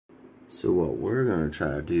So what we're gonna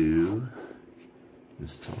try to do,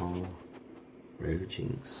 install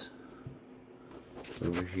Ryujinx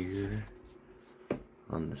over here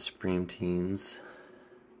on the Supreme Teams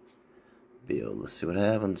build. Let's see what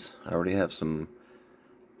happens. I already have some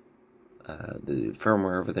the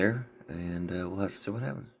firmware over there, and we'll have to see what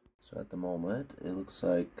happens. So at the moment, it looks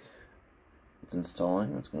like it's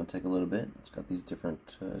installing. It's going to take a little bit. It's got these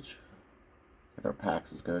different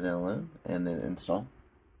packs it's going to download and then install.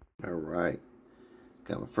 Alright,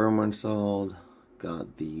 got my firmware installed,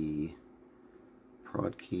 got the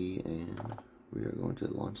prod key, and we are going to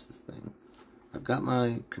launch this thing. I've got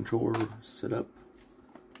my controller set up,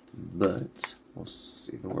 but we'll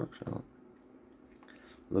see if it works or not.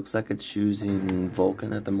 Looks like it's using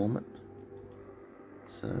Vulkan at the moment,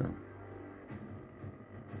 so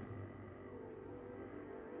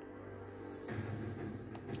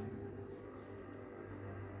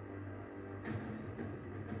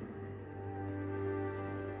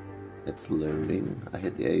it's loading. I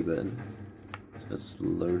hit the A button, so it's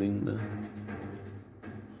loading the.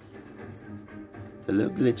 It's a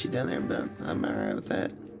little glitchy down there, but I'm alright with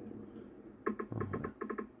that.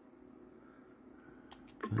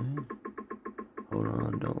 Okay, hold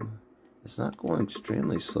on, don't. It's not going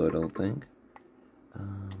extremely slow, I don't think.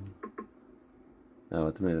 No,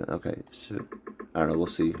 at the minute. Okay, so I don't know. We'll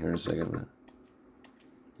see here in a second.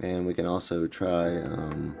 And we can also try.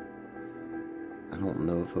 I don't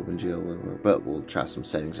know if OpenGL will work, but we'll try some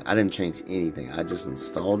settings. I didn't change anything. I just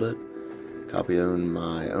installed it, copied on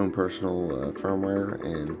my own personal firmware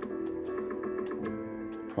and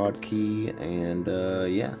prod key, and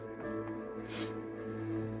yeah.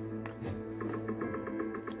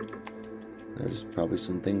 There's probably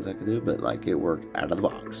some things I could do, but like it worked out of the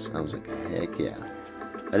box. I was like, heck yeah.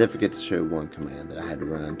 I did forget to show one command that I had to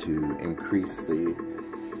run to increase the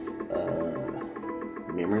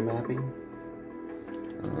memory mapping.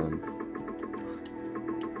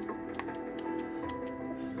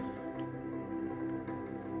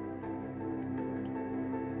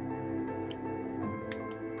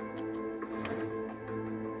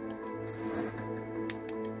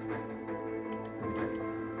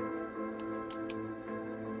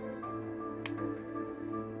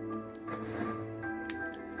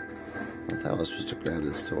 I thought I was supposed to grab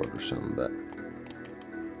this sword or something, but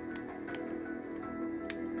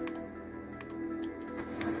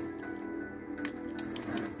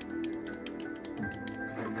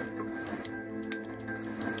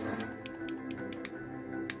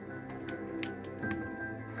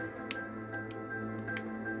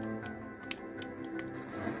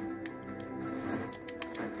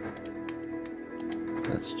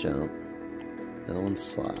let's jump. The other one's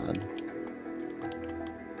slide.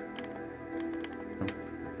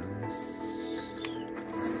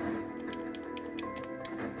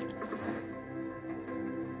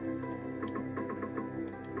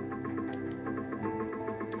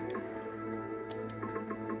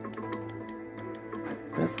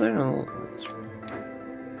 It's literally.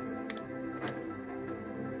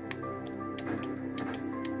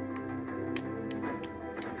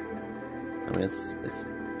 I mean, it's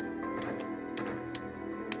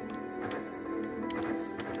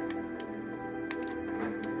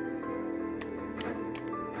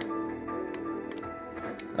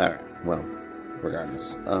alright, well,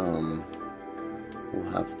 regardless,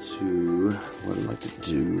 we'll have to, what I'd like to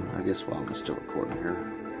do, I guess while I'm still recording here,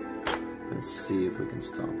 let's see if we can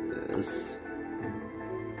stop this.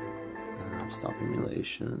 Stop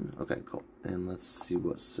emulation. Okay, cool. And let's see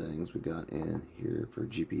what settings we got in here for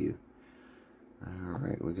GPU.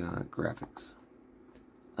 Alright, we got graphics.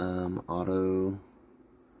 Auto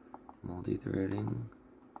multi-threading.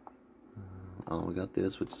 Oh, we got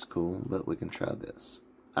this, which is cool, but we can try this.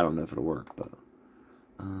 I don't know if it'll work, but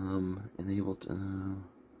enable to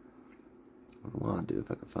what do I want to do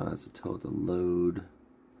if I can find is to tell it to load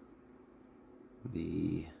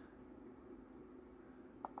the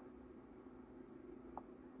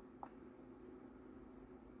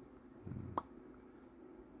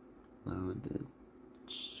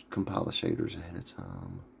compile the shaders ahead of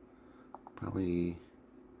time. Probably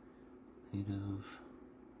native.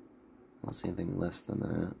 I don't see anything less than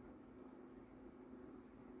that.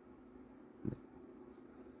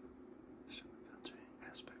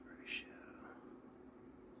 Aspect ratio.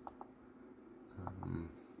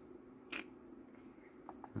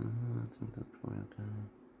 I think that's probably okay.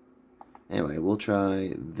 Anyway, we'll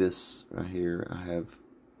try this right here. I have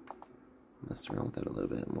messed around with that a little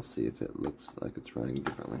bit, and we'll see if it looks like it's running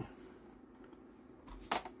differently.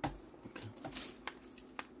 Okay.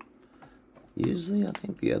 Usually, I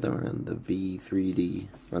think the other one, the V3D,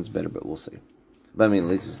 runs better, but we'll see. But I mean, at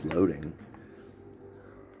least it's loading.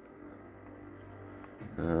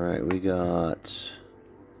 Alright, we got...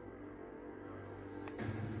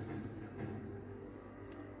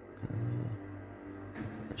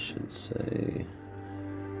 I should say...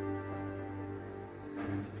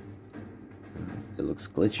 It looks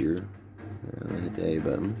glitchier. I'm gonna hit the A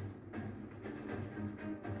button.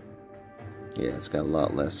 Yeah, it's got a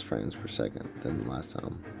lot less frames per second than last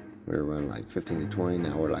time. We were running like 15 to 20,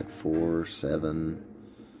 now we're like 4, 7.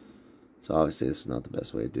 So obviously this is not the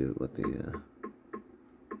best way to do it with the...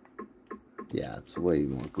 yeah, it's way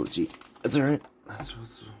more glitchy. That's alright. That's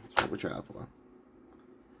what we're trying for.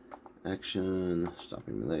 Action, stop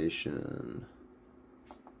emulation.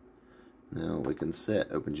 Now we can set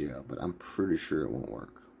OpenGL, but I'm pretty sure it won't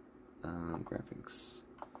work. Graphics.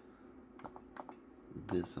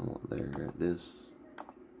 This I want there. This.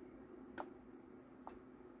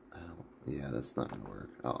 I don't. Yeah, that's not gonna work.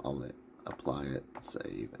 I'll apply it,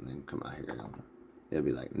 save, and then come out here. It'll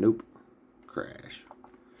be like, nope, crash.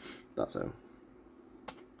 Thought so.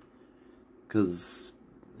 Because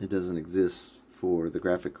it doesn't exist for the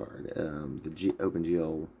graphic card. The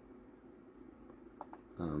OpenGL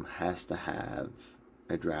has to have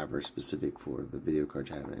a driver specific for the video card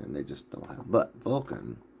you have in, and they just don't have. But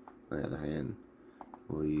Vulkan, on the other hand,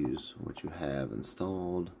 will use what you have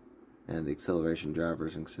installed and the acceleration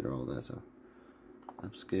drivers and consider all that. So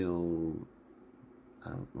upscale, I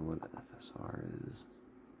don't know what FSR is.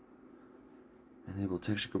 Enable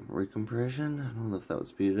texture recompression. I don't know if that would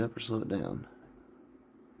speed it up or slow it down.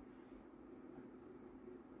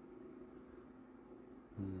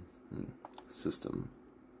 System.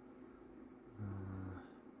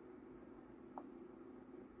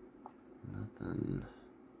 Nothing.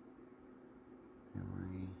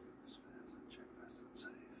 Memory. Check press and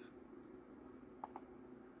save.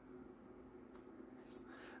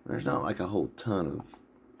 There's not like a whole ton of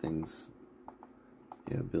things,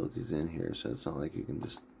 abilities in here, so it's not like you can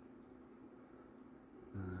just.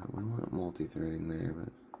 We want multi-threading there,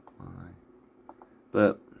 but why?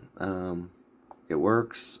 But it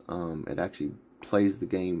works. It actually plays the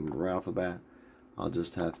game right off the bat. I'll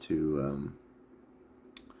just have to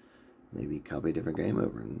maybe copy a different game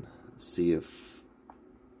over and see if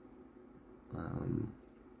I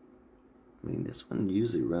mean, this one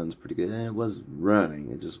usually runs pretty good, and it was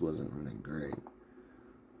running, it just wasn't running great.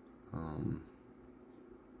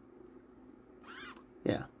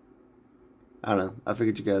 Yeah, I don't know, I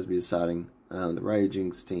figured you guys would be deciding. The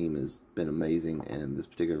Ryujinx team has been amazing, and this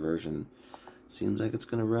particular version seems like it's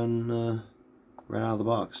gonna run right out of the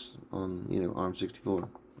box on ARM64.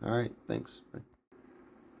 Alright, thanks. Bye.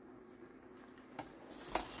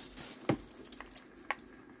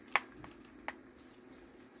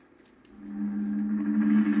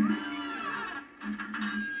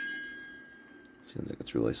 Seems like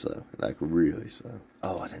it's really slow. Like really slow.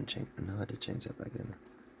 Oh, I didn't change. No, I did change that back in.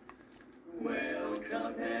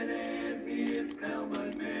 Welcome and his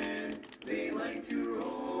Pelman man. They like to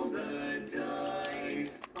roll the dice.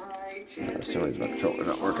 For some reason my controller's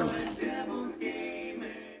not working.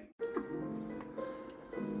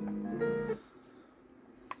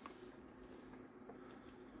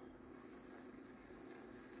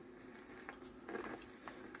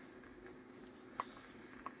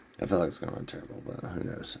 I feel like it's gonna run terrible, but who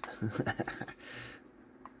knows?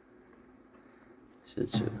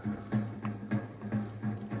 should.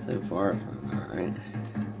 So far, alright.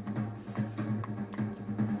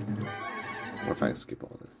 What if I can skip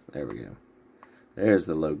all this? There we go. There's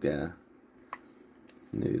the load guy.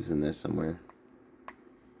 News in there somewhere.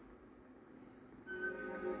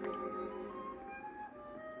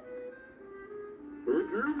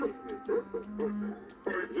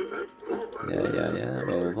 Yeah.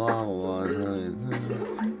 Blah, blah, blah,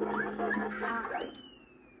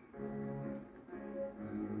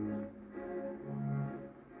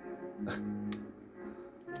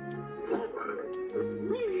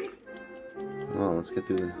 Well, let's get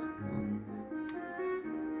through the...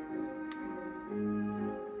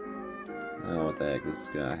 Oh, what the heck, this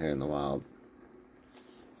guy here in the wild.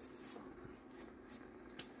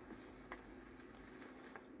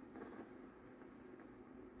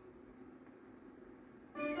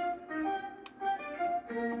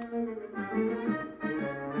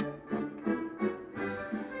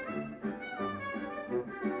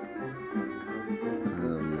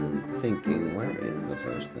 Thinking, where is the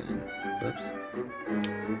first thing? Whoops.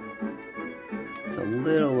 It's a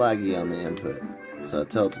little laggy on the input, so I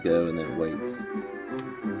tell it to go and then it waits.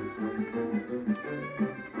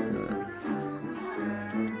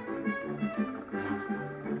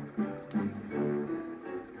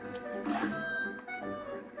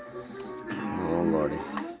 Oh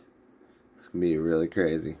gonna be really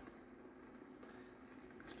crazy.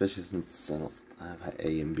 Especially since I have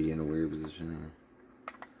A and B in a weird position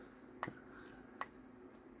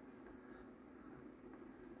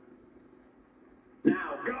here.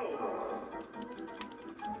 Now go!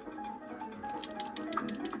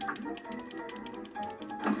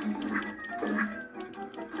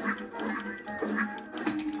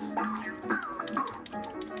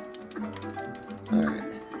 Alright,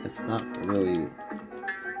 it's not really...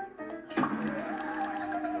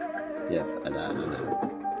 Yes, I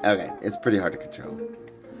know. Okay, it's pretty hard to control.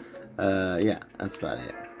 Yeah, that's about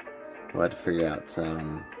it. We'll have to figure out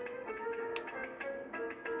some...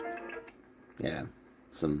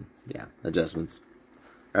 some adjustments.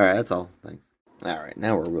 Alright, that's all. Thanks. Alright,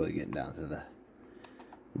 now we're really getting down to the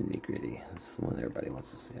nitty-gritty. This is the one everybody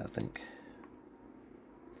wants to see, I think.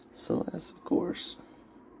 Celeste, of course.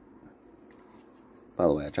 By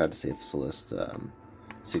the way, I tried to see if Celeste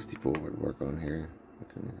 64 would work on here.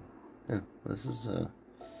 Yeah, this is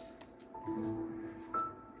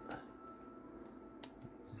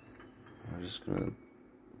we're just gonna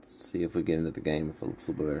see if we get into the game if it looks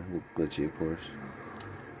a little better. A little glitchy, of course.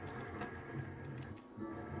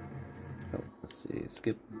 Oh, let's see.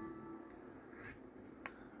 Skip.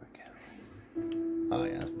 Okay. Oh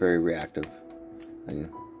yeah, it's very reactive.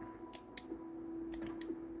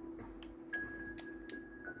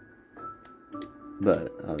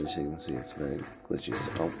 But obviously you can see it's very glitchy.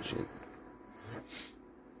 Oh shit.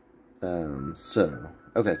 So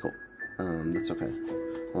okay, cool. That's okay.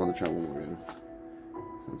 I want to try one more game.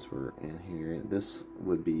 Since we're in here, this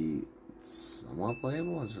would be somewhat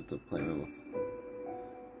playable. I just have to play around with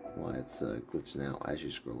why it's glitching out as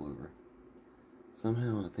you scroll over.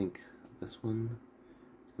 Somehow I think this one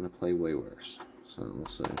is gonna play way worse. So we'll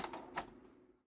see.